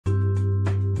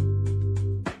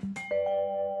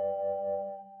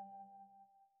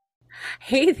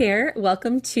Hey there,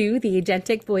 welcome to the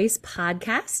Agentic Voice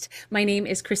Podcast. My name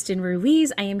is Kristen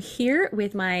Ruiz. I am here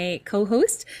with my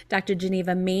co-host, Dr.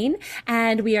 Geneva Main,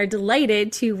 and we are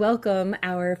delighted to welcome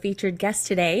our featured guest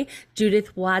today,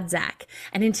 Judith Wodzak.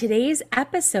 And in today's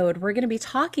episode, we're going to be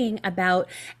talking about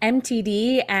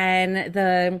MTD and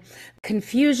the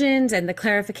confusions and the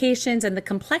clarifications and the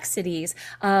complexities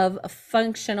of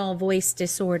functional voice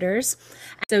disorders.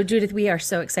 So Judith, we are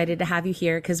so excited to have you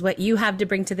here because what you have to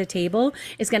bring to the table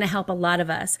is going to help a lot of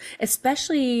us,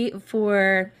 especially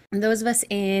for those of us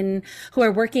who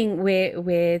are working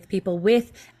with people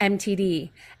with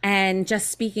MTD. And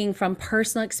just speaking from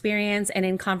personal experience and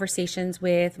in conversations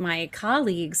with my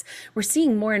colleagues, we're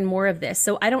seeing more and more of this.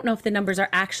 So I don't know if the numbers are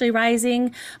actually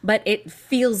rising, but it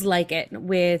feels like it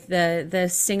with the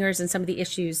singers and some of the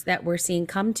issues that we're seeing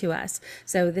come to us.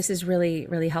 So this is really,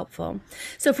 really helpful.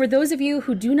 So for those of you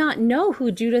who do not know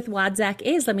who Judith Wodzak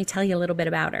is, let me tell you a little bit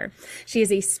about her. She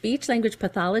is a speech language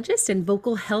pathologist and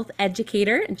vocal health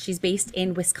educator, and she's based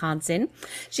in Wisconsin.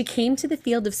 She came to the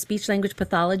field of speech language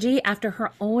pathology after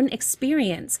her own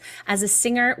experience as a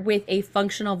singer with a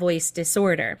functional voice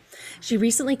disorder. She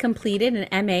recently completed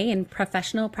an MA in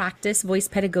professional practice voice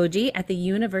pedagogy at the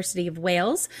University of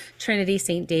Wales, Trinity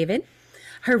St. David.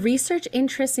 Her research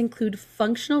interests include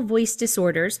functional voice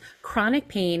disorders, chronic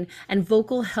pain, and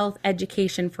vocal health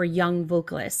education for young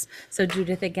vocalists. So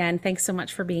Judith, again, thanks so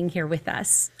much for being here with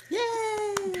us. Yay!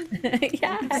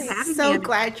 Yes. So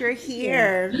glad you're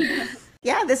here.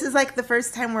 Yeah, this is like the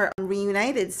first time we're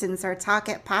reunited since our talk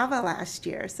at PAVA last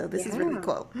year. So this is really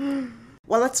cool.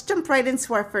 Well, let's jump right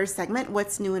into our first segment,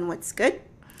 What's New and What's Good.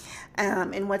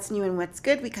 And What's New and What's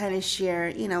Good, we kind of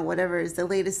share, whatever is the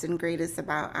latest and greatest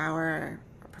about our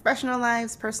professional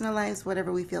lives, personal lives,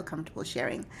 whatever we feel comfortable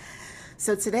sharing.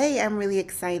 So today I'm really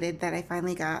excited that I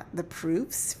finally got the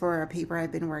proofs for a paper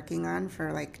I've been working on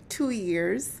for like 2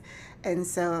 years. And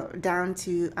so down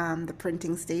to the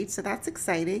printing stage. So that's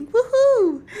exciting.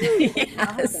 Woohoo!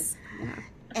 Yes.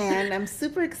 And I'm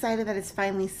super excited that it's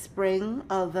finally spring,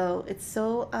 although it's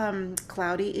so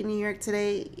cloudy in New York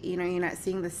today. You're not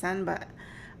seeing the sun, but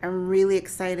I'm really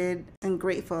excited and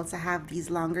grateful to have these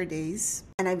longer days.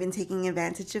 And I've been taking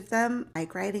advantage of them,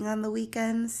 bike riding on the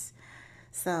weekends.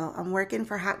 So I'm working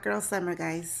for Hot Girl Summer,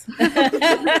 guys.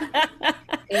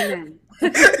 Amen.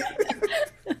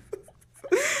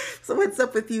 So what's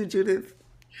up with you, Judith?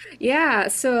 Yeah,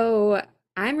 so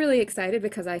I'm really excited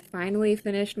because I finally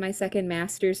finished my second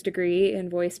master's degree in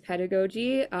voice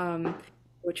pedagogy,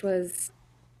 which was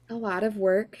a lot of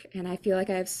work, and I feel like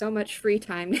I have so much free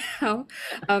time now.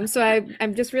 So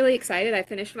I'm just really excited. I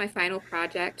finished my final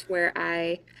project where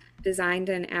I designed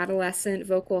an adolescent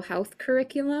vocal health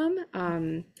curriculum,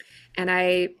 and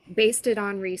I based it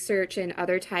on research in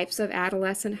other types of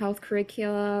adolescent health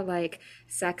curricula like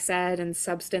sex ed and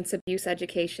substance abuse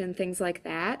education, things like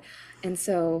that. And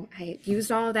so I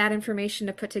used all of that information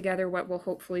to put together what will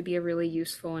hopefully be a really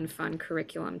useful and fun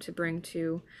curriculum to bring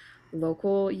to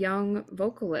local young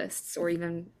vocalists or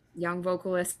even young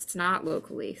vocalists not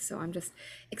locally. So I'm just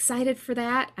excited for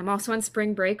that. I'm also on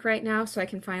spring break right now, so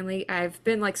I've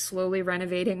been like slowly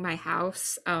renovating my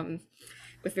house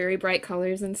with very bright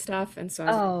colors and stuff. And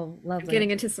so I'm getting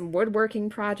into some woodworking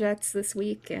projects this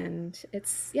week, and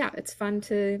it's fun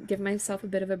to give myself a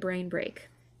bit of a brain break.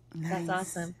 Nice. That's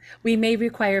awesome. We may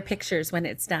require pictures when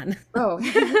it's done. Oh.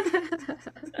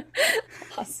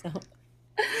 Awesome.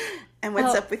 And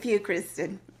what's up with you,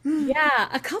 Kristen? Yeah,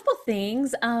 a couple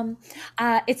things.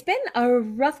 It's been a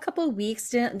rough couple of weeks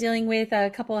dealing with a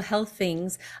couple of health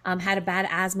things. Had a bad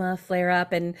asthma flare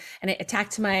up and it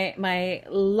attacked my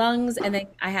lungs, and then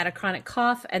I had a chronic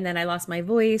cough, and then I lost my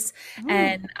voice.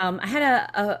 And I had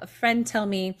a friend tell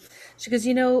me, she goes,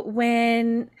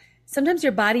 when sometimes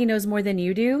your body knows more than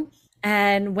you do,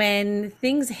 and when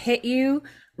things hit you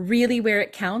really where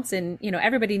it counts, and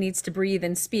everybody needs to breathe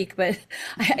and speak, but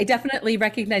I definitely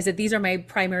recognize that these are my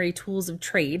primary tools of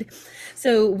trade.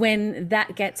 So when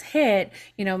that gets hit,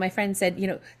 my friend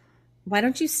said, why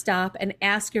don't you stop and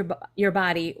ask your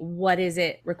body, what is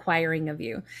it requiring of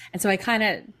you? And so I kind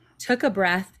of took a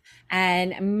breath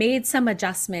and made some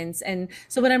adjustments. And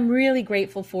so what I'm really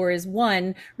grateful for is,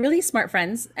 one, really smart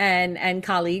friends and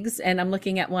colleagues. And I'm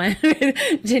looking at one.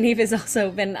 Geneva has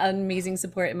also been an amazing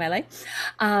support in my life.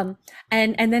 And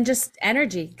then just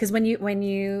energy, because when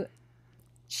you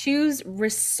choose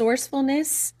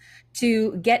resourcefulness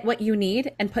to get what you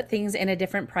need and put things in a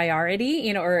different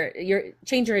priority, or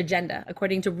change your agenda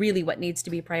according to really what needs to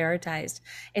be prioritized.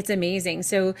 It's amazing.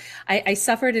 So I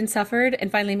suffered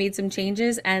and finally made some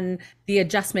changes, and the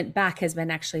adjustment back has been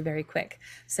actually very quick.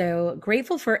 So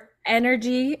grateful for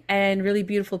energy and really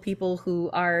beautiful people who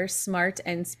are smart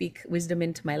and speak wisdom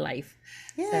into my life.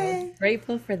 Yay. So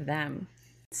grateful for them.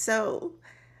 So,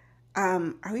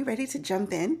 are we ready to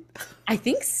jump in? I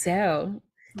think so.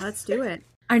 Let's do it.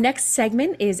 Our next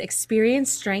segment is experience,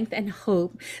 strength, and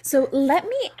hope. So let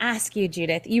me ask you,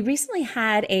 Judith, you recently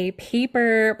had a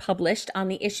paper published on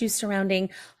the issues surrounding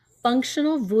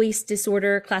functional voice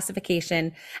disorder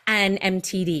classification and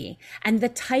MTD. And the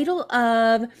title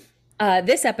of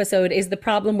this episode is The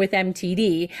Problem with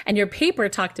MTD, and your paper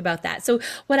talked about that. So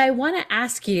what I want to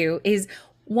ask you is,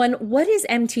 one, what is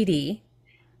MTD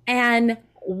and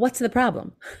what's the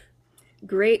problem?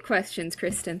 Great questions,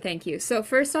 Kristen. Thank you. So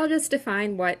first, I'll just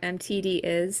define what MTD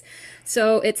is.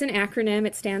 So it's an acronym.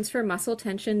 It stands for muscle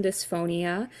tension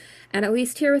dysphonia. And at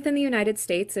least here within the United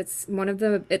States, it's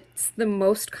the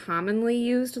most commonly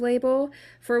used label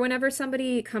for whenever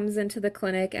somebody comes into the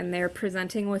clinic and they're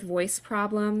presenting with voice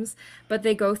problems, but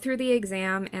they go through the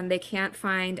exam and they can't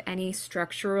find any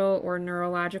structural or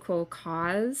neurological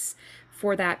cause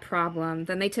for that problem.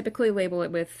 Then they typically label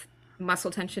it with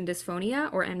muscle tension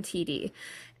dysphonia, or MTD.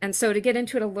 And so to get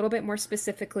into it a little bit more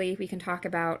specifically, we can talk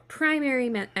about primary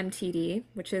MTD,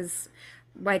 which is,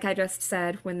 like I just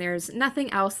said, when there's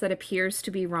nothing else that appears to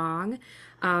be wrong.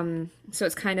 So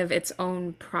it's kind of its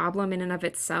own problem in and of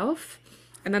itself.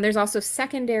 And then there's also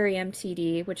secondary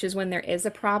MTD, which is when there is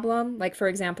a problem. Like, for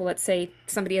example, let's say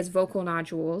somebody has vocal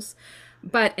nodules.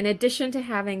 But in addition to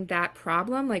having that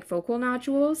problem, like vocal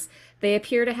nodules, they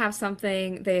appear to have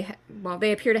they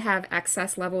appear to have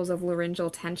excess levels of laryngeal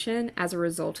tension as a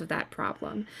result of that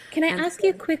problem. Can I ask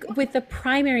you quick, with the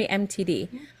primary MTD,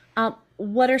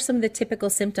 what are some of the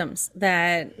typical symptoms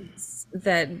that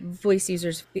voice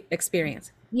users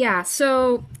experience? Yeah,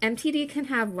 so MTD can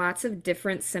have lots of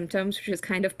different symptoms, which is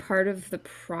kind of part of the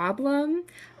problem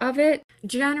of it.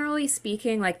 Generally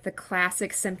speaking, like the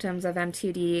classic symptoms of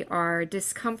MTD are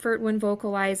discomfort when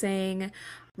vocalizing,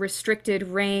 restricted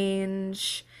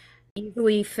range,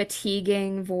 easily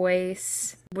fatiguing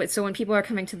voice. So when people are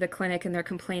coming to the clinic and they're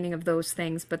complaining of those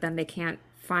things, but then they can't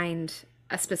find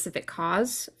a specific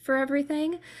cause for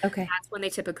everything, okay, that's when they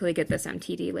typically get this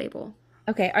MTD label.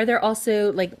 Okay, are there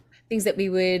also like things that we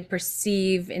would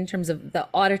perceive in terms of the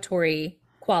auditory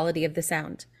quality of the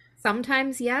sound?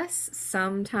 Sometimes yes,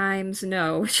 sometimes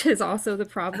no, which is also the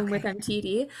problem with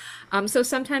MTD. So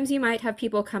sometimes you might have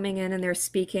people coming in and they're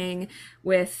speaking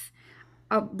with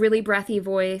a really breathy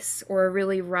voice or a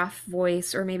really rough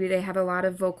voice, or maybe they have a lot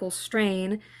of vocal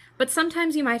strain. But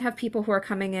sometimes you might have people who are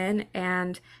coming in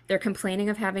and they're complaining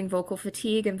of having vocal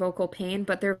fatigue and vocal pain,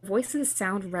 but their voices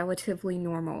sound relatively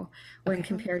normal when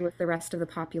compared with the rest of the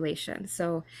population.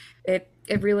 So it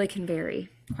really can vary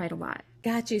quite a lot.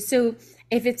 Got you. So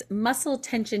if it's muscle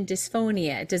tension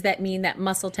dysphonia, does that mean that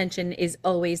muscle tension is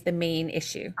always the main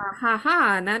issue?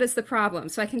 And that is the problem.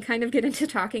 So I can kind of get into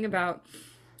talking about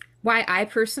why I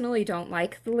personally don't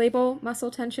like the label muscle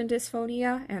tension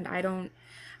dysphonia, and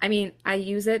I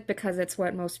use it because it's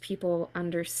what most people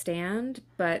understand,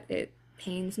 but it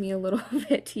pains me a little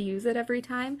bit to use it every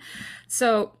time.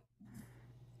 So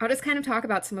I'll just kind of talk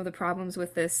about some of the problems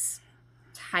with this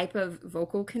type of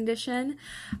vocal condition.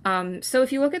 So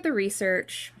if you look at the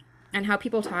research and how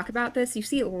people talk about this, you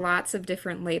see lots of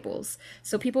different labels.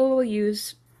 So people will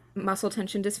use muscle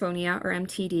tension dysphonia, or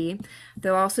MTD.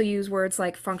 They'll also use words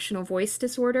like functional voice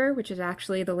disorder, which is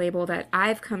actually the label that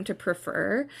I've come to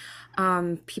prefer.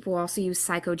 People also use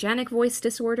psychogenic voice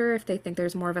disorder if they think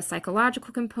there's more of a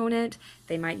psychological component.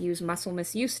 They might use muscle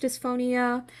misuse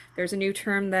dysphonia. There's a new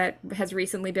term that has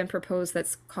recently been proposed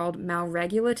that's called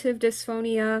malregulative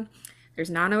dysphonia. There's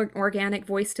non-organic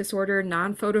voice disorder,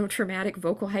 non-phototraumatic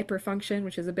vocal hyperfunction,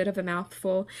 which is a bit of a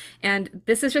mouthful. And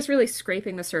this is just really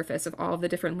scraping the surface of all of the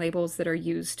different labels that are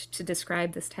used to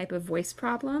describe this type of voice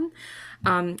problem.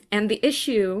 And the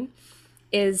issue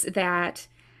is that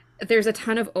there's a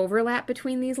ton of overlap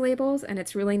between these labels, and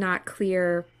it's really not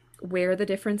clear where the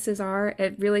differences are.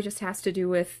 It really just has to do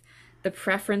with the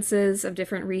preferences of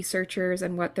different researchers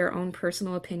and what their own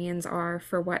personal opinions are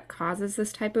for what causes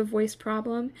this type of voice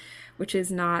problem, which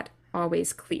is not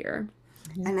always clear.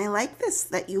 And I like this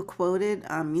that you quoted.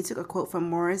 You took a quote from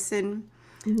Morrison,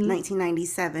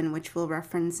 1997, which we'll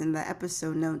reference in the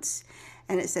episode notes.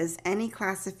 And it says, any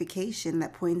classification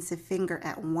that points a finger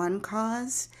at one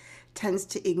cause tends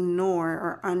to ignore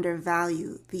or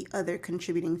undervalue the other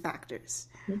contributing factors.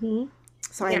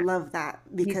 So I love that,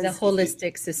 because it's a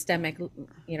holistic, systemic,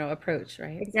 approach,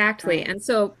 right? Exactly. Right. And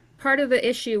so part of the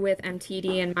issue with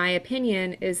MTD, in my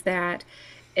opinion, is that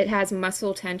it has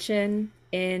muscle tension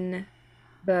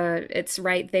it's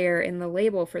right there in the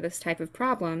label for this type of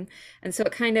problem. And so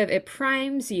it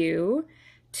primes you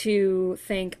to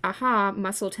think, aha,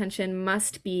 muscle tension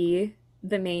must be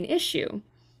the main issue.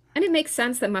 And it makes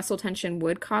sense that muscle tension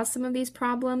would cause some of these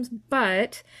problems,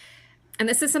 but, and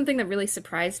this is something that really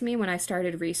surprised me when I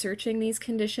started researching these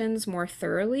conditions more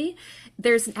thoroughly,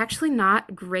 there's actually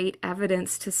not great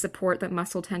evidence to support that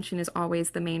muscle tension is always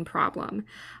the main problem.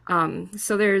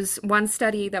 So there's one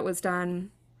study that was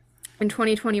done in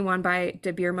 2021 by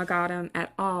Debir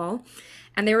et al.,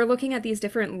 and they were looking at these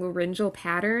different laryngeal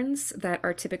patterns that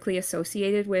are typically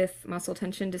associated with muscle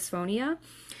tension dysphonia.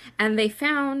 And they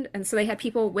found, and so they had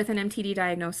people with an MTD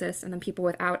diagnosis and then people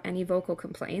without any vocal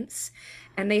complaints.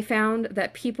 And they found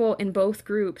that people in both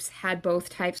groups had both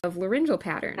types of laryngeal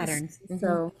patterns. Mm-hmm.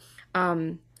 So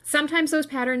sometimes those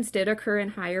patterns did occur in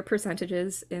higher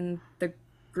percentages in the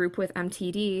group with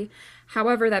MTD.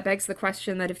 However, that begs the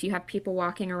question that if you have people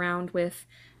walking around with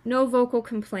no vocal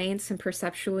complaints and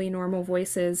perceptually normal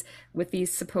voices with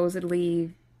these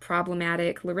supposedly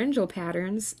problematic laryngeal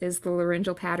patterns, is the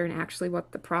laryngeal pattern actually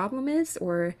what the problem is,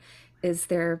 or is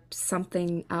there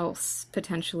something else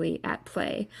potentially at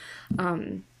play?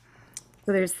 So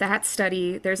there's that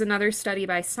study. There's another study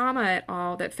by Sama et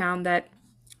al. That found that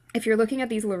if you're looking at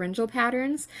these laryngeal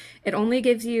patterns, it only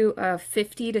gives you a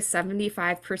 50 to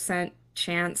 75%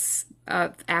 chance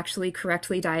of actually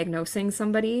correctly diagnosing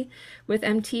somebody with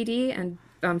MTD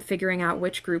and figuring out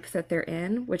which group that they're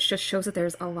in, which just shows that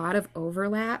there's a lot of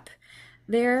overlap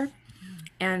there.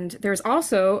 And there's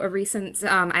also a recent,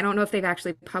 I don't know if they've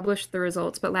actually published the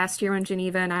results, but last year when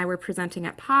Geneva and I were presenting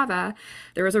at PAVA,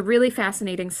 there was a really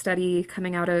fascinating study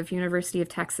coming out of University of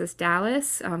Texas,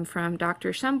 Dallas, from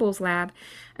Dr. Schembel's lab.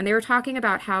 And they were talking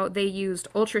about how they used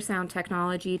ultrasound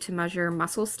technology to measure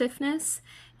muscle stiffness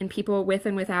in people with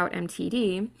and without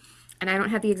MTD. And I don't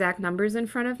have the exact numbers in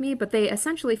front of me, but they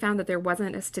essentially found that there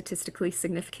wasn't a statistically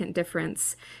significant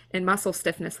difference in muscle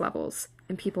stiffness levels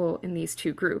in people in these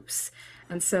two groups.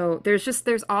 And so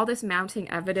there's all this mounting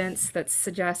evidence that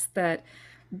suggests that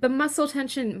the muscle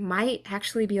tension might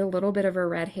actually be a little bit of a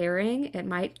red herring. It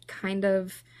might kind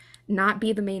of not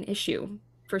be the main issue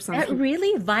for some people. It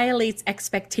really violates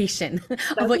expectation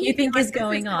of what you think is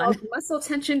going on. Muscle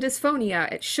tension dysphonia.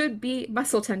 It should be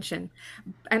muscle tension.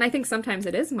 And I think sometimes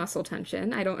it is muscle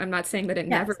tension. I'm not saying that it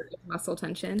never is muscle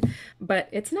tension, but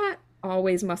it's not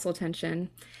always muscle tension.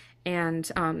 And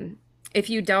if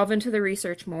you delve into the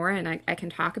research more, and I can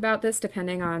talk about this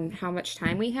depending on how much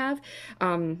time we have,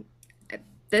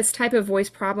 this type of voice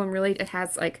problem really, it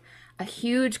has like a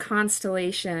huge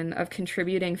constellation of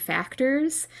contributing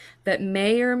factors that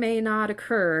may or may not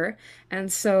occur.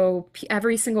 And so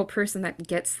every single person that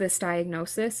gets this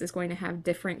diagnosis is going to have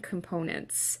different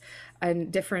components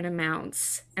and different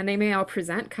amounts. And they may all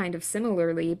present kind of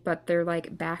similarly, but they're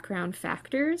like background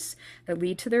factors that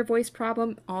lead to their voice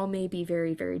problem all may be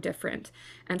very, very different.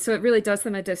 And so it really does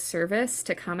them a disservice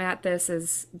to come at this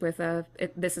as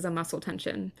this is a muscle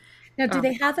tension. Now, do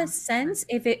they have a sense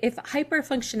if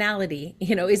hyperfunctionality,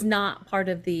 is not part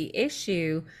of the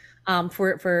issue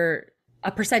for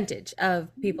a percentage of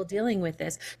people dealing with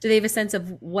this? Do they have a sense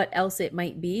of what else it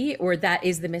might be, or that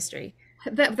is the mystery?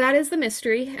 That is the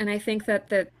mystery, and I think that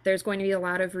there's going to be a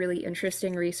lot of really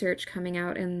interesting research coming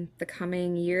out in the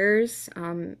coming years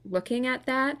looking at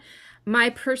that. My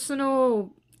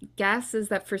personal guess is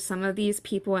that for some of these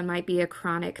people, it might be a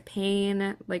chronic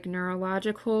pain, like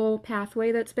neurological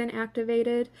pathway that's been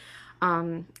activated.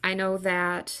 I know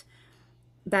that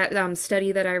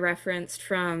study that I referenced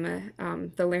from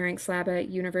the larynx lab at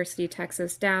University of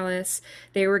Texas, Dallas,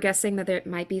 they were guessing that there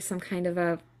might be some kind of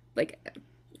a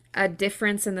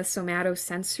difference in the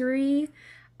somatosensory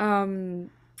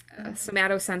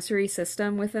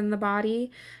system within the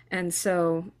body. And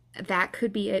so that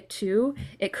could be it too.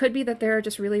 It could be that there are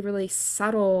just really, really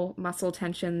subtle muscle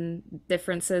tension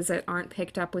differences that aren't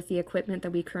picked up with the equipment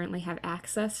that we currently have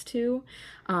access to.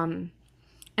 And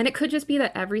it could just be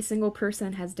that every single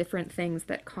person has different things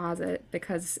that cause it,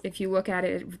 because if you look at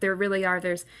it,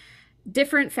 there's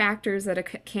different factors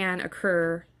that can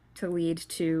occur to lead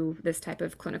to this type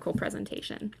of clinical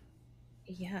presentation.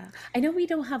 Yeah, I know we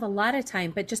don't have a lot of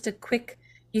time, but just a quick,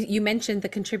 you mentioned the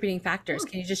contributing factors.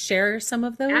 Can you just share some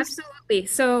of those? Absolutely.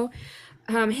 So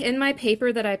in my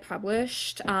paper that I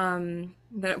published, in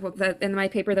my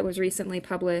paper that was recently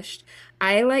published,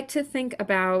 I like to think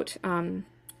about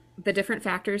the different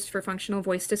factors for functional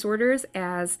voice disorders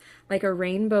as like a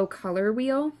rainbow color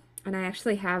wheel. And I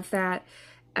actually have that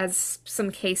as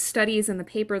some case studies in the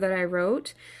paper that I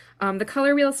wrote. The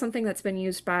color wheel is something that's been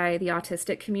used by the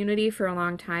autistic community for a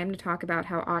long time to talk about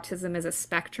how autism is a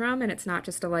spectrum and it's not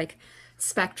just a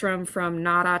spectrum from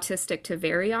not autistic to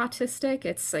very autistic.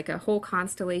 It's like a whole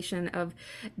constellation of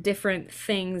different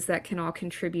things that can all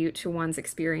contribute to one's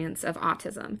experience of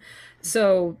autism.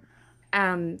 So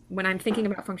when I'm thinking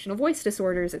about functional voice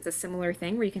disorders, it's a similar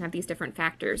thing where you can have these different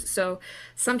factors. So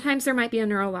sometimes there might be a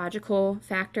neurological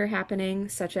factor happening,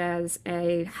 such as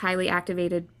a highly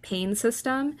activated pain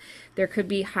system. There could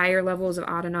be higher levels of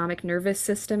autonomic nervous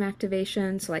system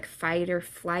activation, so like fight or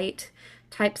flight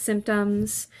type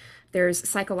symptoms. There's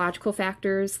psychological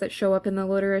factors that show up in the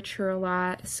literature a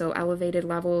lot, so elevated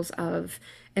levels of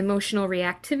emotional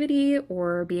reactivity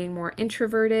or being more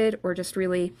introverted or just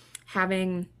really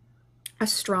having a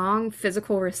strong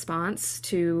physical response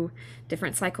to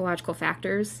different psychological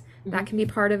factors. That can be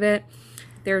part of it.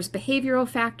 There's behavioral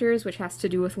factors, which has to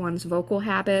do with one's vocal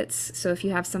habits. So if you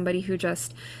have somebody who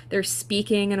they're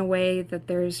speaking in a way that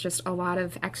there's just a lot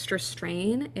of extra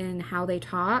strain in how they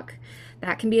talk,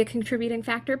 that can be a contributing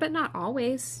factor, but not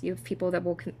always. You have people that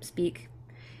will speak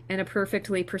in a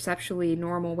perfectly perceptually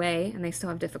normal way and they still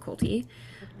have difficulty.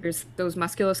 There's those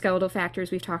musculoskeletal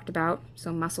factors we've talked about,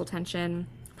 so muscle tension,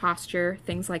 posture,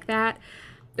 things like that.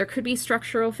 There could be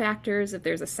structural factors if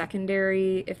this is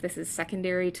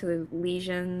secondary to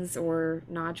lesions or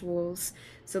nodules.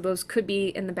 So those could be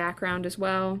in the background as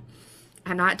well.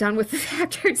 I'm not done with the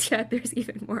factors yet. There's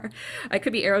even more. It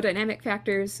could be aerodynamic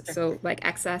factors, so like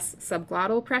excess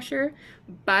subglottal pressure.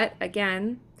 But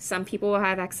again, some people will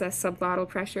have excess subglottal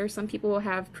pressure. Some people will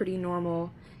have pretty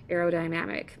normal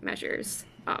aerodynamic measures.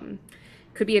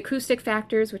 Could be acoustic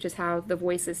factors, which is how the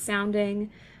voice is sounding.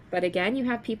 But again, you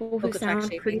have people who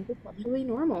sound pretty perceptually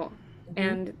normal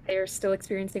and they're still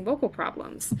experiencing vocal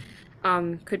problems.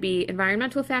 Could be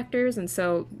environmental factors. And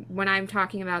so when I'm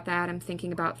talking about that, I'm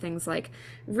thinking about things like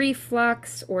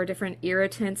reflux or different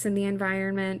irritants in the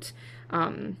environment.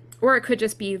 Or it could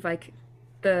just be like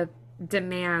the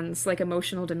demands, like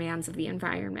emotional demands of the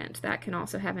environment that can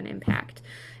also have an impact.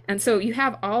 And so you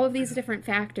have all of these different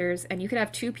factors, and you could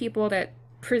have two people that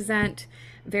present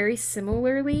very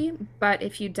similarly, but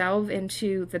if you delve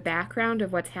into the background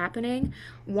of what's happening,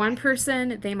 one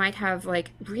person, they might have like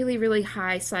really, really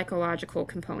high psychological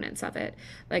components of it.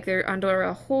 Like they're under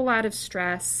a whole lot of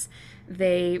stress.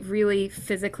 They really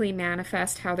physically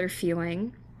manifest how they're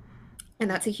feeling. And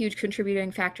that's a huge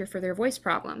contributing factor for their voice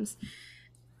problems.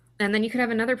 And then you could have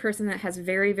another person that has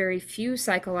very, very few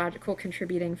psychological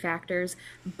contributing factors,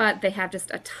 but they have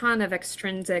just a ton of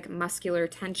extrinsic muscular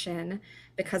tension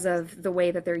because of the way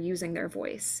that they're using their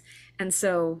voice. And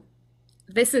so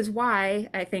this is why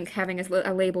I think having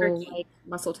a label like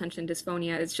muscle tension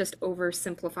dysphonia is just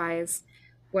oversimplifies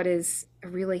what is a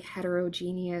really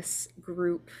heterogeneous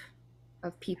group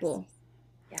of people.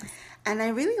 Yeah. And I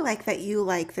really like that you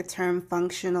like the term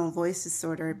functional voice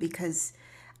disorder, because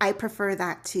I prefer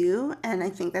that too. And I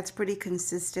think that's pretty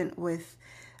consistent with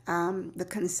the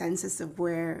consensus of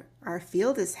where our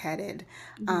field is headed,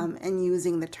 and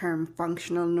using the term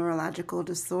functional neurological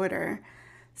disorder,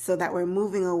 so that we're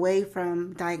moving away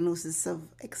from diagnosis of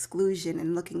exclusion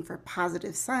and looking for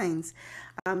positive signs.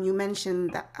 You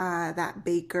mentioned that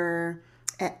Baker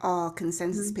et al.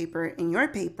 Consensus paper in your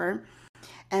paper.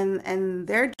 And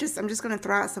they're I'm just going to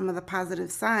throw out some of the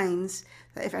positive signs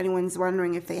that if anyone's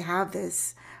wondering if they have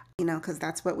this, because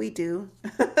that's what we do.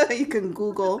 You can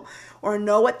Google or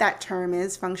know what that term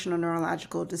is, functional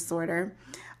neurological disorder.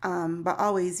 But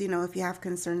always, if you have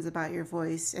concerns about your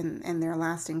voice and they're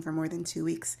lasting for more than 2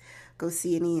 weeks, go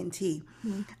see an ENT.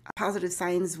 Positive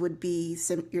signs would be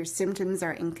your symptoms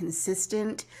are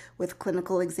inconsistent with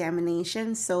clinical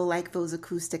examination. So like those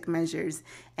acoustic measures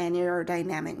and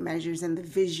aerodynamic measures and the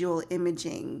visual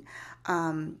imaging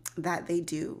that they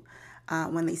do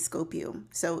when they scope you.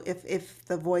 So if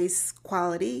the voice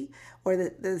quality or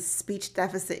the speech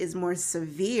deficit is more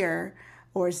severe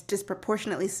or is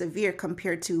disproportionately severe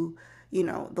compared to,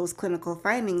 those clinical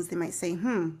findings, they might say,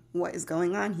 what is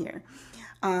going on here?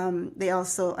 They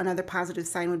also, another positive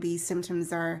sign would be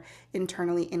symptoms are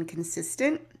internally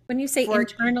inconsistent. When you say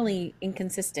internally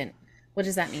inconsistent, what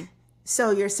does that mean?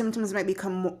 So your symptoms might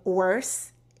become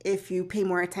worse if you pay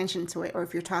more attention to it or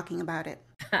if you're talking about it.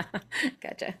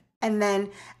 Gotcha. And then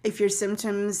if your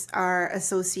symptoms are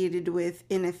associated with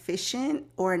inefficient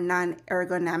or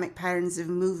non-ergonomic patterns of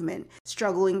movement,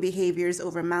 struggling behaviors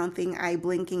over mouthing, eye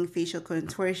blinking, facial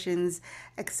contortions,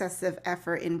 excessive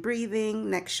effort in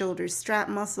breathing, neck, shoulders, strap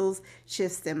muscles,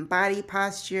 shifts in body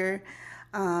posture,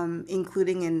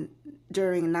 including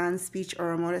during non-speech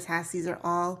or motor tasks, these are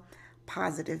all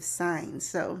positive signs.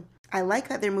 So I like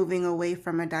that they're moving away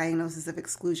from a diagnosis of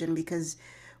exclusion, because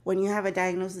when you have a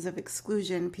diagnosis of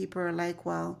exclusion, people are like,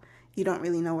 well, you don't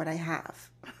really know what I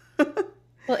have.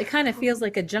 Well, it kind of feels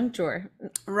like a junk drawer.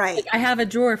 Right. Like I have a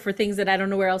drawer for things that I don't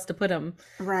know where else to put them.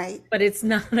 Right. But it's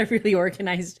not a really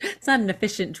organized, it's not an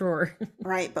efficient drawer.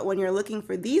 Right. But when you're looking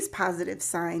for these positive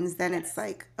signs, then it's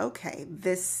like, okay,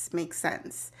 this makes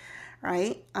sense.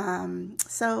 Right.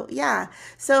 So yeah.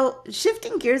 So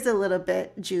shifting gears a little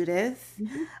bit, Judith,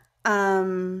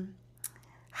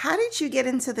 how did you get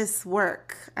into this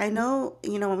work? I know,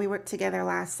 when we worked together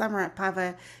last summer at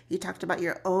PAVA, you talked about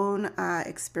your own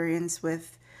experience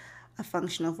with a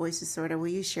functional voice disorder. Will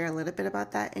you share a little bit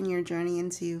about that and your journey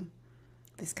into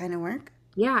this kind of work?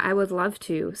 Yeah, I would love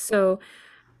to. So,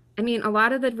 I mean, a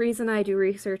lot of the reason I do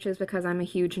research is because I'm a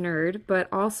huge nerd, but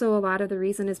also a lot of the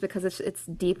reason is because it's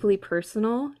deeply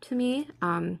personal to me.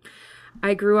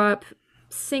 I grew up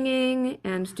singing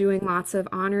and doing lots of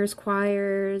honors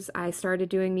choirs. I started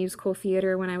doing musical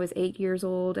theater when I was 8 years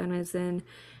old and was in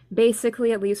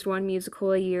basically at least one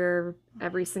musical a year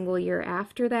every single year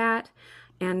after that.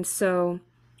 And so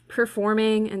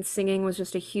performing and singing was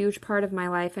just a huge part of my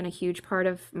life and a huge part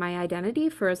of my identity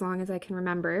for as long as I can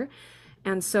remember.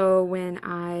 And so when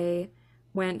I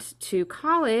went to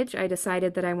college, I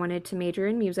decided that I wanted to major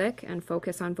in music and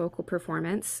focus on vocal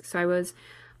performance. So I was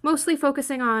mostly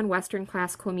focusing on Western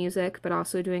classical music, but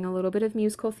also doing a little bit of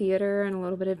musical theater and a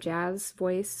little bit of jazz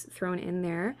voice thrown in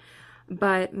there.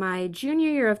 But my junior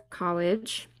year of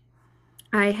college,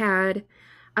 I had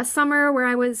a summer where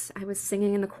I was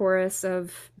singing in the chorus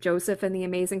of Joseph and the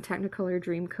Amazing Technicolor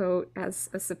Dreamcoat as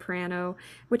a soprano,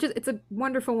 it's a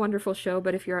wonderful, wonderful show.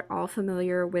 But if you're at all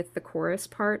familiar with the chorus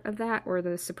part of that or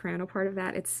the soprano part of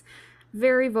that, it's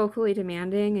very vocally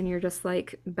demanding, and you're just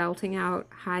like belting out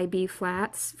high B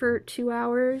flats for 2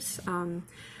 hours.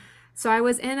 So I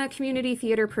was in a community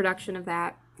theater production of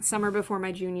that summer before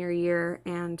my junior year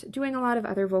and doing a lot of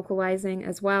other vocalizing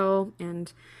as well,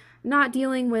 and not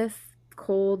dealing with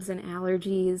colds and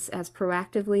allergies as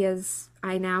proactively as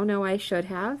I now know I should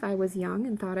have. I was young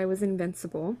and thought I was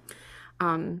invincible.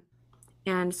 And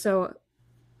so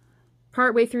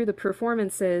partway through the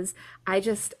performances, I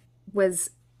just was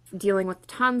dealing with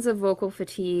tons of vocal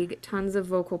fatigue, tons of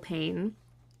vocal pain.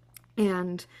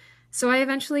 And so I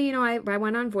eventually, I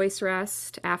went on voice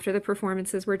rest after the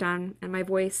performances were done, and my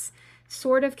voice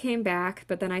sort of came back,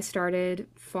 but then I started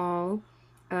fall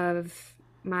of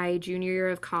my junior year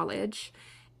of college,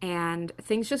 and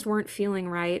things just weren't feeling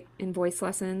right in voice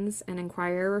lessons and in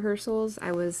choir rehearsals.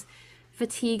 I was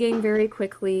fatiguing very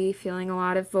quickly, feeling a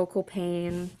lot of vocal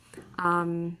pain,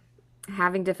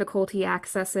 having difficulty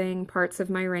accessing parts of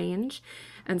my range.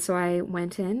 And so I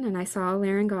went in and I saw a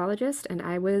laryngologist, and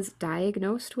I was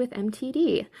diagnosed with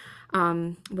MTD,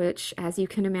 which, as you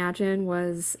can imagine,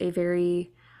 was a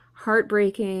very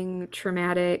heartbreaking,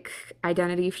 traumatic,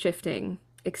 identity shifting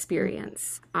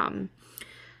experience.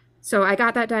 So I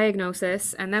got that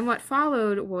diagnosis, and then what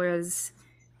followed was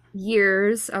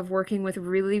years of working with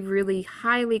really, really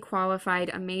highly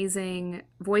qualified, amazing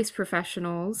voice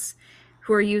professionals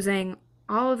who are using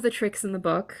all of the tricks in the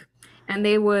book, and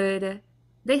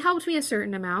they helped me a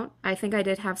certain amount. I think I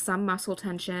did have some muscle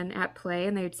tension at play,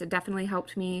 and they definitely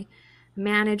helped me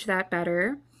manage that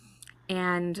better.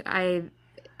 And I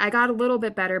got a little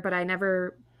bit better, but I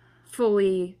never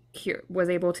fully was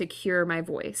able to cure my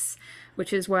voice,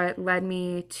 which is what led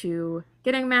me to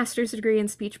getting a master's degree in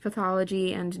speech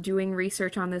pathology and doing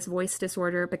research on this voice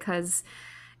disorder, because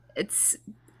it's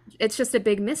just a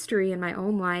big mystery in my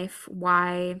own life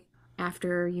why,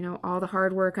 after all the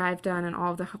hard work I've done and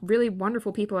all the really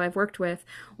wonderful people I've worked with,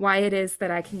 why it is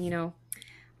that I can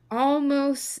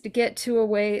almost get to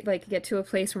a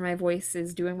place where my voice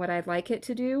is doing what I'd like it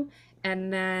to do,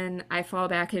 and then I fall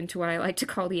back into what I like to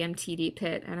call the MTD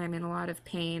pit, and I'm in a lot of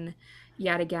pain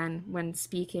yet again when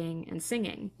speaking and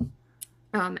singing.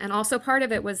 And also part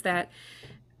of it was that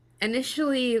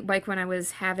initially, like when I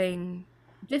was having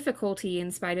difficulty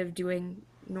in spite of doing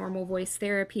normal voice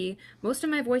therapy, most of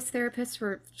my voice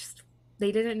therapists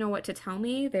they didn't know what to tell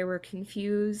me. They were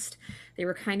confused. They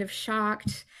were kind of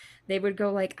shocked. They would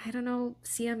go like, I don't know,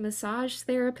 see a massage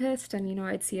therapist. And,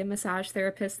 I'd see a massage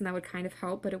therapist and that would kind of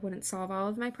help, but it wouldn't solve all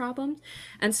of my problems.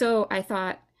 And so I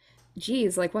thought,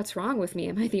 geez, like, what's wrong with me?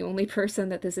 Am I the only person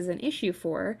that this is an issue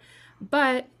for?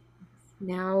 But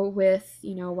now with,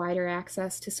 wider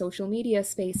access to social media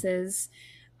spaces,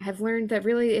 I've learned that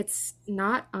really it's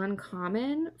not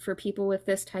uncommon for people with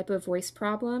this type of voice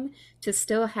problem to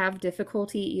still have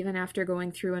difficulty even after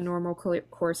going through a normal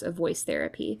course of voice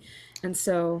therapy. And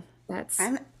so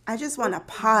I just want to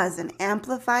pause and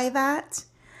amplify that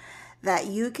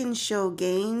you can show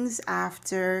gains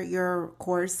after your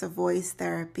course of voice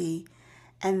therapy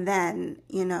and then,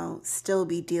 still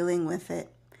be dealing with it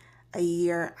a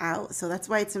year out. So that's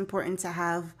why it's important to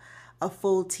have a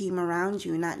full team around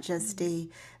you, not just a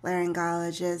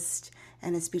laryngologist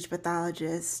and a speech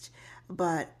pathologist,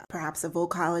 but perhaps a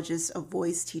vocalogist, a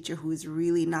voice teacher who is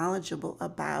really knowledgeable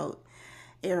about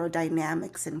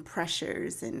aerodynamics and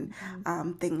pressures and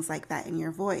things like that in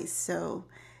your voice. So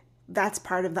that's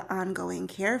part of the ongoing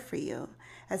care for you,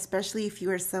 especially if you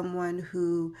are someone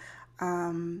who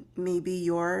maybe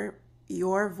your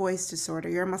voice disorder,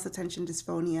 your muscle tension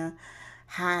dysphonia,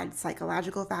 had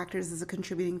psychological factors as a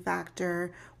contributing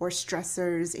factor, or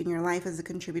stressors in your life as a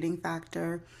contributing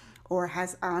factor, or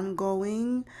has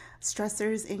ongoing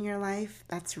stressors in your life.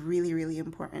 That's really, really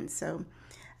important. So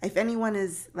if anyone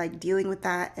is like dealing with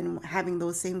that and having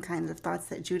those same kinds of thoughts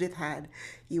that Judith had,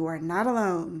 you are not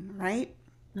alone, right?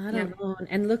 Not alone.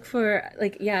 And look for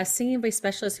a singing voice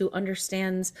specialist who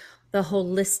understands the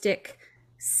holistic,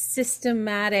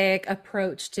 systematic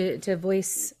approach to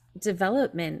voice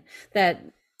development, that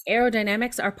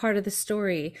aerodynamics are part of the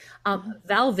story.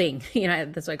 Valving,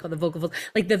 that's what I call the vocal folds.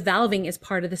 Like the valving is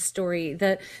part of the story.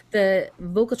 The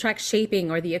vocal tract shaping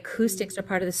or the acoustics are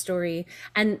part of the story.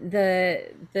 And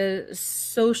the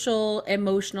social,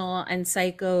 emotional, and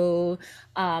psycho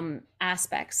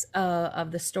aspects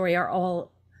of the story are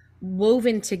all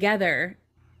woven together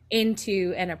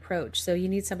into an approach. So you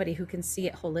need somebody who can see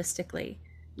it holistically.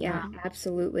 Yeah,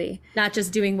 absolutely. Not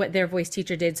just doing what their voice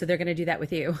teacher did, so they're going to do that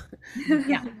with you.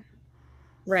 Yeah.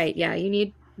 Right. Yeah. You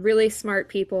need really smart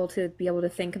people to be able to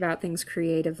think about things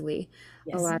creatively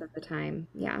a lot of the time.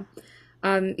 Yeah.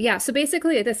 So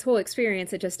basically this whole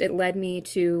experience, it led me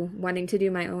to wanting to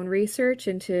do my own research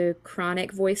into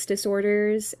chronic voice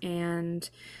disorders and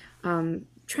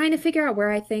trying to figure out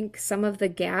where I think some of the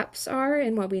gaps are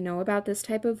in what we know about this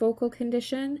type of vocal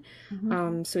condition,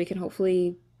 so we can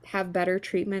hopefully have better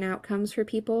treatment outcomes for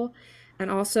people,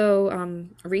 and also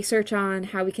research on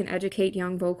how we can educate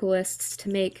young vocalists to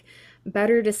make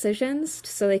better decisions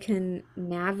so they can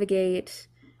navigate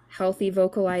healthy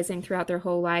vocalizing throughout their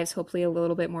whole lives, hopefully a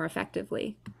little bit more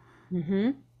effectively.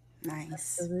 Nice.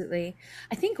 Absolutely.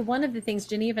 I think one of the things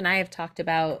Geneva and I have talked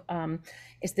about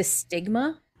is the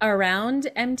stigma around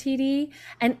MTD,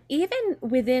 and even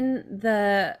within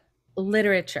the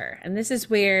literature. And this is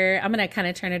where I'm going to kind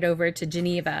of turn it over to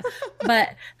Geneva, but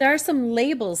there are some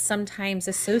labels sometimes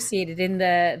associated in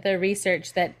the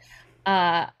research that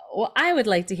I would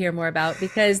like to hear more about,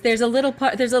 because there's a little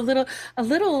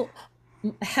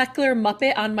heckler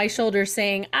Muppet on my shoulder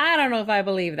saying, I don't know if I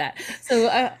believe that.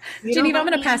 So Geneva, I'm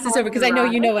going to pass this over because I know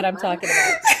you know what I'm talking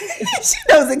about. She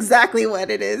knows exactly what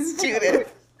it is,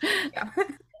 Judith.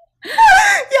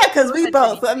 Yeah, because we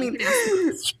both,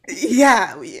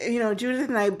 Judith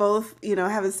and I both,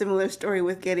 have a similar story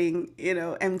with getting,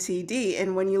 MTD.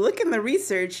 And when you look in the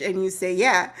research and you say,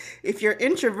 if you're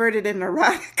introverted and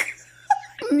neurotic,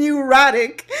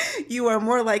 you are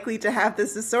more likely to have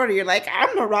this disorder. You're like,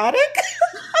 I'm neurotic.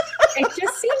 It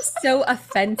just seems so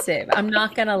offensive. I'm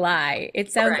not going to lie.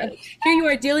 It sounds here you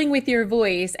are dealing with your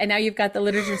voice, and now you've got the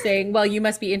literature saying, well, you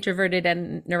must be introverted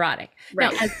and neurotic.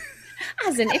 Right. Now,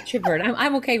 as an introvert,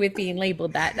 I'm okay with being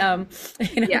labeled that.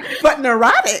 But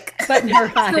neurotic. So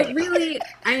really,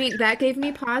 that gave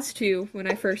me pause too when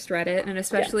I first read it, and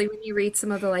especially when you read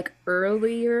some of the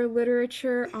earlier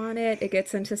literature on it, it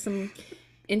gets into some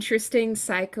interesting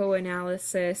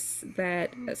psychoanalysis that,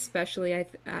 especially I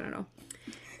don't know.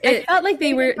 I felt like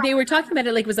they were talking about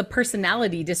it like it was a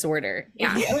personality disorder.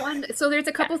 Yeah. So there's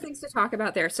a couple things to talk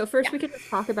about there. So first we could just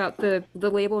talk about the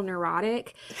label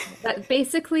neurotic. That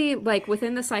basically,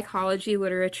 within the psychology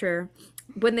literature,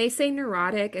 when they say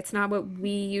neurotic, it's not what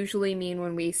we usually mean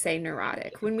when we say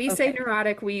neurotic. When we say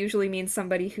neurotic, we usually mean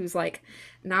somebody who's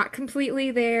not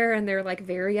completely there, and they're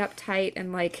very uptight,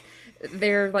 and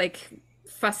they're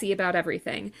fussy about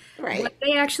everything. Right. What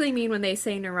they actually mean when they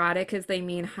say neurotic is they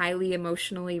mean highly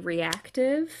emotionally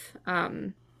reactive.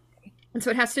 And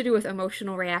so it has to do with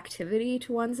emotional reactivity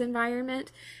to one's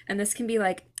environment. And this can be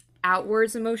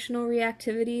outwards emotional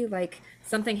reactivity,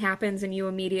 something happens and you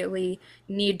immediately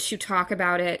need to talk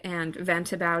about it and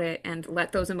vent about it and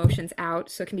let those emotions out.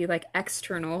 So it can be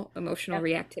external emotional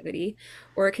reactivity,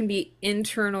 or it can be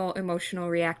internal emotional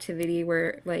reactivity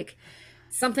where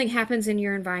something happens in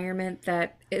your environment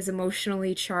that is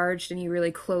emotionally charged, and you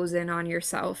really close in on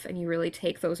yourself and you really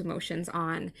take those emotions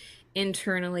on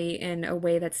internally in a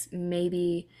way that's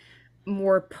maybe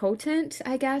more potent,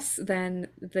 I guess, than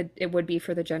it would be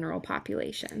for the general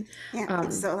population. Yeah.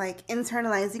 So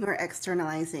internalizing or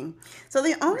externalizing. So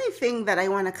the only thing that I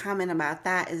want to comment about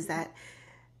that is that,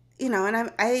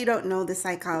 and I don't know the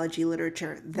psychology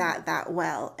literature that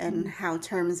well and how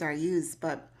terms are used,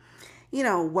 but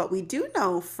what we do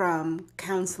know from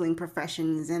counseling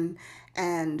professions and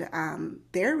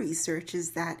their research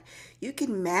is that you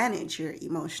can manage your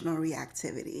emotional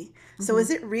reactivity. Mm-hmm. So is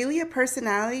it really a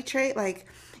personality trait? Like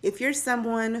if you're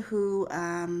someone who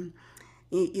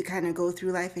you kind of go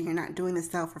through life and you're not doing the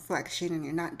self-reflection and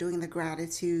you're not doing the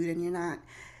gratitude and you're not,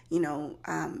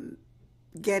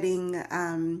 getting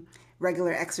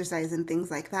regular exercise and things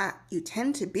like that, you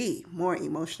tend to be more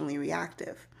emotionally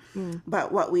reactive.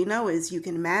 But what we know is you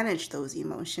can manage those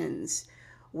emotions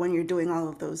when you're doing all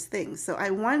of those things. So I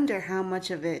wonder how much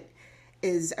of it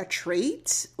is a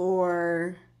trait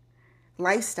or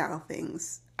lifestyle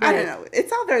things. Right. I don't know.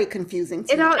 It's all very confusing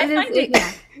to me.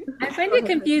 I find it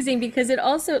confusing because it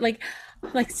also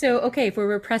so, okay, if we're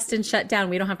repressed and shut down,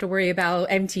 we don't have to worry about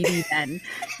MTD then.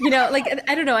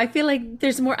 I don't know. I feel like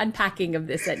there's more unpacking of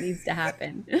this that needs to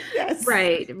happen. Yes.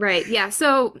 Right. Yeah.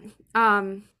 So,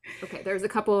 okay, there's a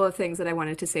couple of things that I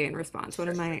wanted to say in response. What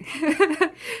am I?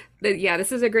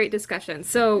 This is a great discussion.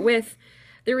 So with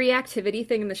the reactivity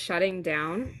thing and the shutting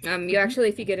down, you actually,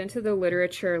 if you get into the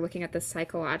literature looking at the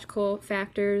psychological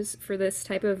factors for this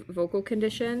type of vocal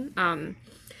condition,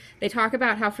 they talk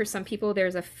about how for some people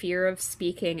there's a fear of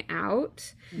speaking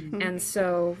out. Mm-hmm. And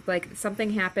so like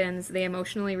something happens, they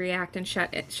emotionally react and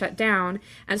shut down.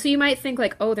 And so you might think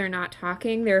like, oh, they're not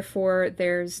talking, therefore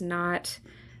there's not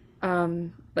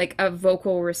like a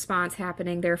vocal response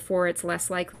happening, therefore it's less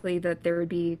likely that there would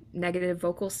be negative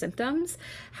vocal symptoms.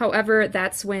 However,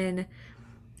 that's when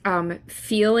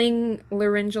feeling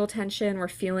laryngeal tension or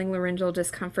feeling laryngeal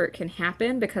discomfort can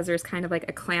happen because there's kind of like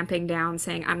a clamping down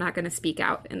saying, I'm not going to speak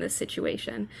out in this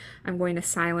situation. I'm going to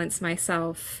silence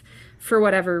myself for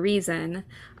whatever reason.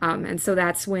 And so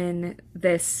that's when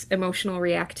this emotional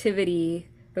reactivity,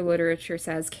 the literature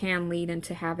says, can lead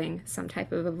into having some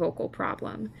type of a vocal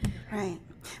problem. Right.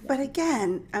 But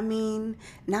again, I mean,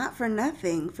 not for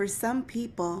nothing, for some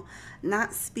people,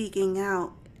 not speaking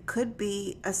out could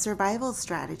be a survival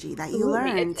strategy that you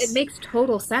learned. It makes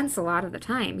total sense a lot of the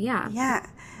time. Yeah. Yeah.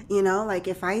 Like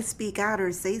if I speak out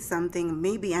or say something,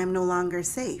 maybe I'm no longer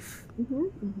safe.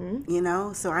 Mm-hmm.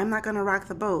 Mm-hmm. So I'm not going to rock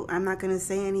the boat. I'm not going to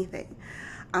say anything.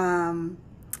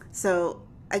 So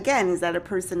again, is that a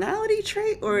personality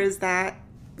trait or is that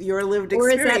your lived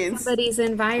experience? Or is that somebody's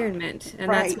environment? And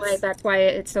right. that's why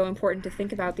it's so important to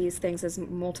think about these things as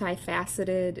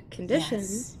multifaceted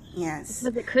conditions. Yes.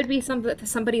 Because it could be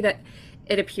somebody that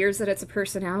it appears that it's a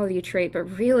personality trait, but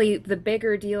really the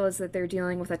bigger deal is that they're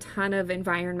dealing with a ton of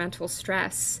environmental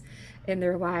stress in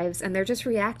their lives, and they're just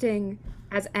reacting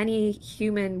as any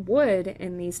human would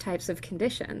in these types of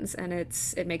conditions, and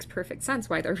it makes perfect sense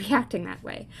why they're reacting that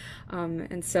way.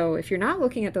 And so if you're not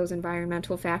looking at those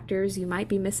environmental factors, you might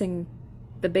be missing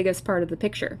the biggest part of the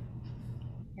picture.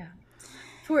 Yeah.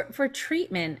 For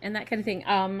treatment and that kind of thing,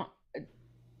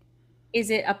 is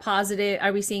it a positive?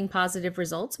 Are we seeing positive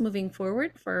results moving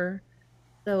forward for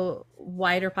the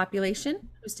wider population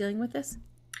who's dealing with this?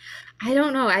 I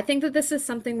don't know. I think that this is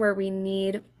something where we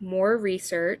need more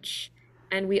research,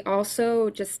 and we also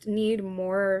just need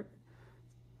more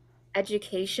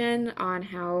education on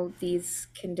how these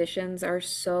conditions are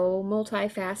so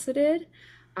multifaceted.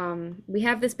 We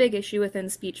have this big issue within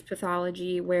speech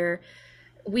pathology where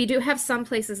we do have some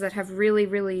places that have really,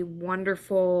 really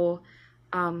wonderful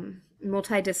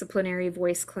multidisciplinary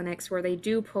voice clinics where they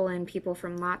do pull in people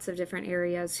from lots of different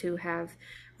areas who have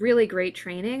really great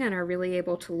training and are really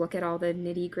able to look at all the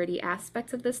nitty-gritty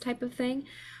aspects of this type of thing.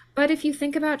 But if you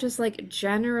think about just like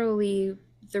generally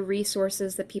the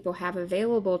resources that people have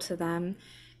available to them,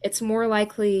 it's more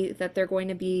likely that they're going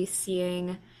to be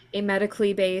seeing a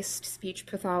medically based speech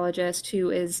pathologist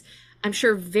who is, I'm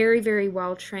sure, very, very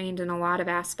well trained in a lot of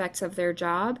aspects of their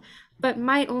job, but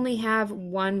might only have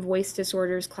one voice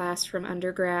disorders class from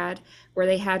undergrad where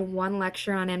they had one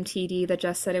lecture on MTD that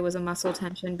just said it was a muscle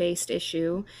tension based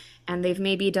issue. And they've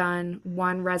maybe done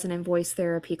one resonant voice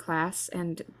therapy class.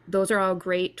 And those are all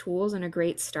great tools and a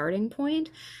great starting point.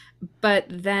 But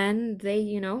then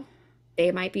they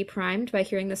might be primed by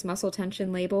hearing this muscle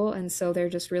tension label. And so they're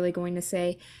just really going to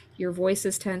say, your voice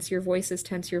is tense, your voice is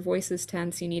tense, your voice is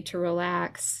tense, you need to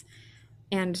relax,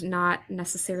 and not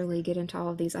necessarily get into all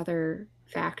of these other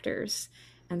factors.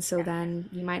 And so then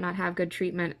you might not have good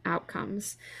treatment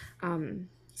outcomes.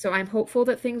 So I'm hopeful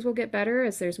that things will get better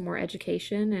as there's more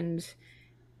education and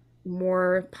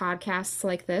more podcasts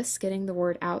like this getting the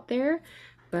word out there.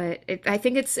 But I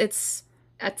think it's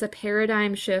a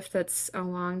paradigm shift that's a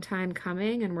long time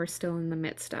coming and we're still in the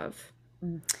midst of.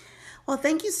 Well,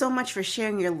 thank you so much for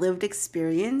sharing your lived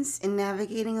experience in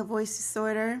navigating a voice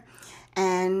disorder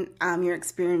and your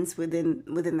experience within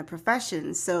the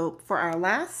profession. So for our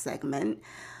last segment,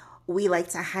 we like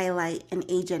to highlight an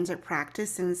agentic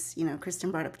practice since,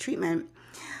 Kristen brought up treatment.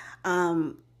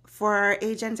 For our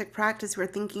agentic practice, we're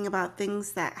thinking about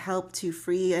things that help to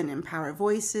free and empower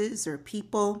voices or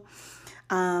people.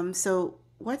 So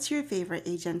what's your favorite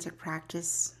agentic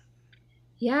practice?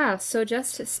 Yeah, so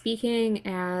just speaking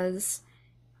as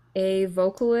a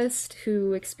vocalist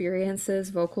who experiences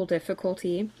vocal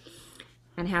difficulty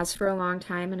and has for a long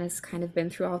time and has kind of been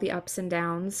through all the ups and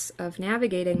downs of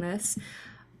navigating this,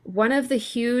 one of the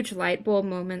huge light bulb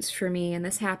moments for me, and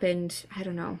this happened, I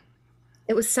don't know,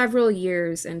 it was several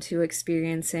years into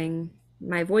experiencing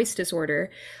my voice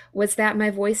disorder, was that my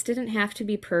voice didn't have to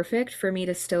be perfect for me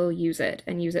to still use it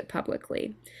and use it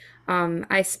publicly.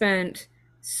 I spent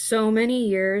so many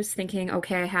years thinking,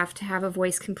 okay, I have to have a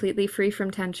voice completely free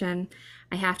from tension.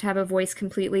 I have to have a voice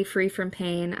completely free from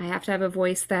pain. I have to have a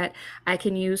voice that I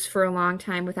can use for a long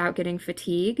time without getting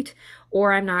fatigued,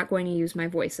 or I'm not going to use my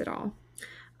voice at all.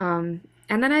 And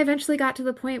then I eventually got to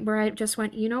the point where I just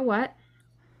went, you know what?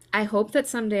 I hope that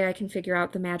someday I can figure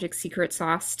out the magic secret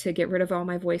sauce to get rid of all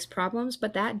my voice problems,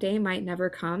 but that day might never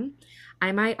come.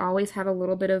 I might always have a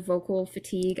little bit of vocal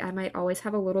fatigue. I might always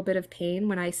have a little bit of pain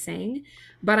when I sing,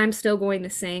 but I'm still going to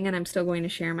sing and I'm still going to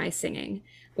share my singing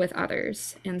with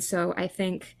others. And so I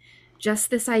think just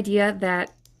this idea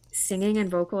that singing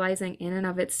and vocalizing in and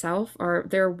of itself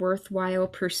they're worthwhile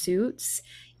pursuits,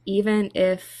 even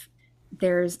if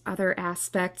there's other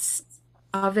aspects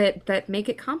of it that make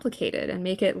it complicated and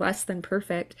make it less than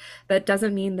perfect. That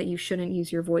doesn't mean that you shouldn't use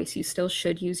your voice. You still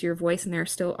should use your voice, and there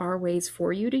still are ways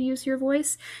for you to use your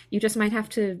voice. You just might have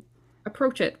to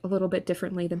approach it a little bit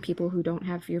differently than people who don't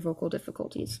have your vocal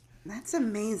difficulties. That's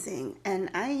amazing. And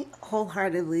I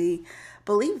wholeheartedly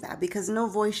believe that, because no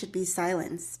voice should be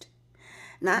silenced.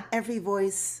 Not every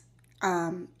voice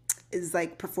is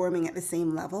like performing at the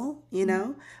same level,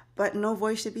 but no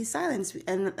voice should be silenced.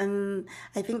 And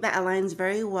I think that aligns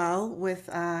very well with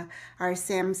our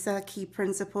SAMHSA key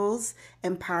principles: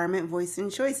 empowerment, voice,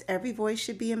 and choice. Every voice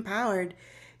should be empowered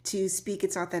to speak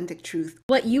its authentic truth.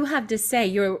 What you have to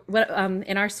say,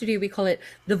 in our studio we call it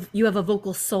you have a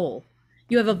vocal soul.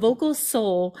 You have a vocal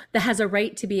soul that has a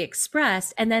right to be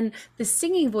expressed, and then the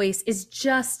singing voice is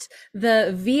just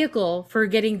the vehicle for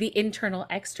getting the internal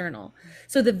external.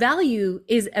 So the value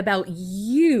is about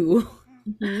you.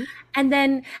 Mm-hmm. And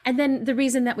then the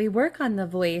reason that we work on the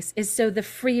voice is so the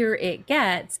freer it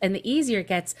gets and the easier it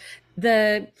gets,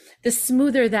 the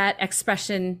smoother that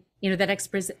expression, that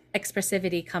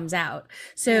expressivity comes out.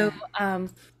 So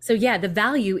the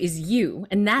value is you,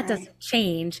 and that doesn't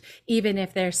change even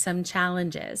if there's some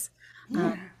challenges.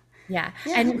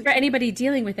 And for anybody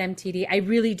dealing with MTD, I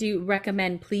really do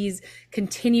recommend, please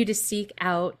continue to seek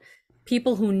out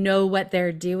people who know what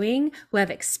they're doing, who have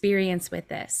experience with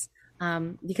this.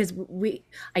 Because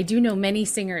I do know many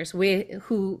singers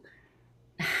who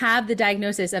have the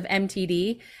diagnosis of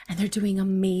MTD, and they're doing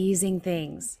amazing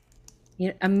things,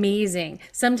 amazing,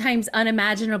 sometimes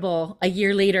unimaginable a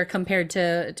year later compared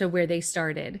to where they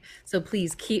started. So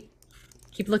please keep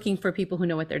looking for people who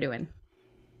know what they're doing.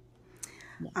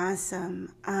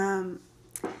 Awesome.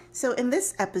 So in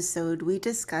this episode, we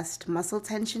discussed muscle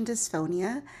tension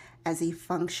dysphonia as a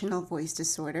functional voice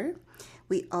disorder.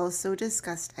 We also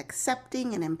discussed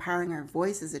accepting and empowering our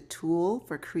voice as a tool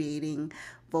for creating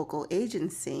vocal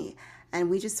agency. And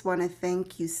we just want to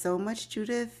thank you so much,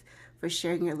 Judith, for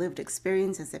sharing your lived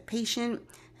experience as a patient,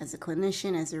 as a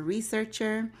clinician, as a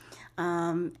researcher,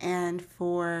 and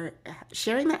for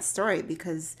sharing that story,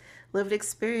 because lived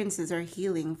experiences are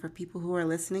healing for people who are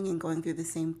listening and going through the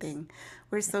same thing.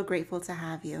 We're so grateful to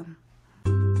have you.